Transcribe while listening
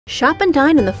Shop and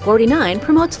Dine in the 49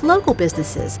 promotes local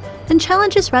businesses and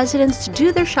challenges residents to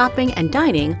do their shopping and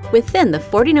dining within the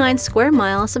 49 square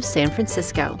miles of San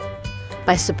Francisco.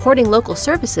 By supporting local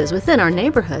services within our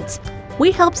neighborhoods,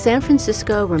 we help San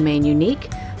Francisco remain unique,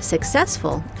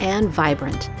 successful, and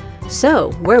vibrant.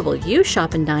 So, where will you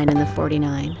shop and dine in the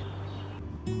 49?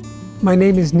 My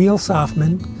name is Neil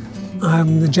Softman.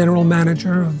 I'm the general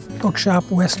manager of Bookshop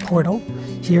West Portal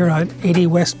here on 80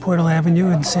 West Portal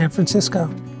Avenue in San Francisco.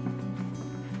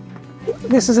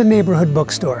 This is a neighborhood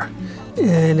bookstore,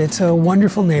 and it's a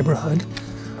wonderful neighborhood,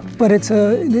 but it's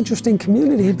an interesting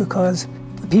community because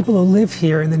the people who live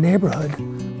here in the neighborhood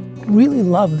really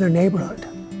love their neighborhood.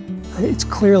 It's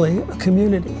clearly a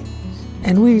community.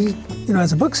 And we,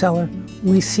 as a bookseller,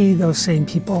 we see those same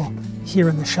people here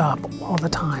in the shop all the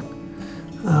time.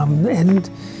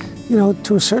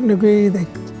 To a certain degree,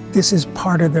 this is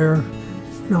part of their,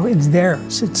 it's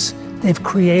theirs. They've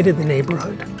created the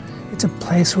neighborhood. It's a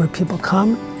place where people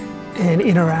come and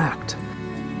interact.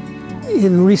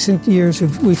 In recent years,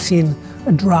 we've seen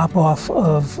a drop-off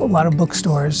of a lot of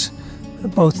bookstores,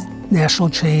 both national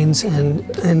chains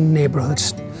and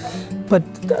neighborhoods. But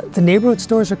the neighborhood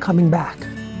stores are coming back.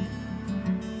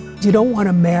 You don't want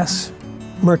a mass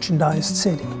merchandised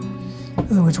city.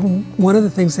 In other words, one of the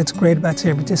things that's great about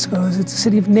San Francisco is it's a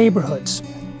city of neighborhoods.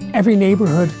 Every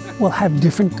neighborhood will have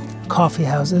different coffee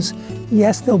houses.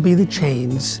 Yes, there'll be the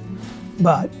chains,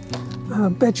 but I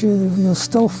bet you'll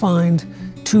still find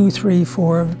 2, 3,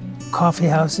 4 coffee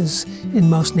houses in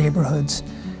most neighborhoods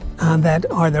that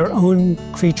are their own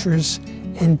creatures,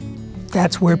 and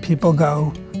that's where people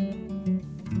go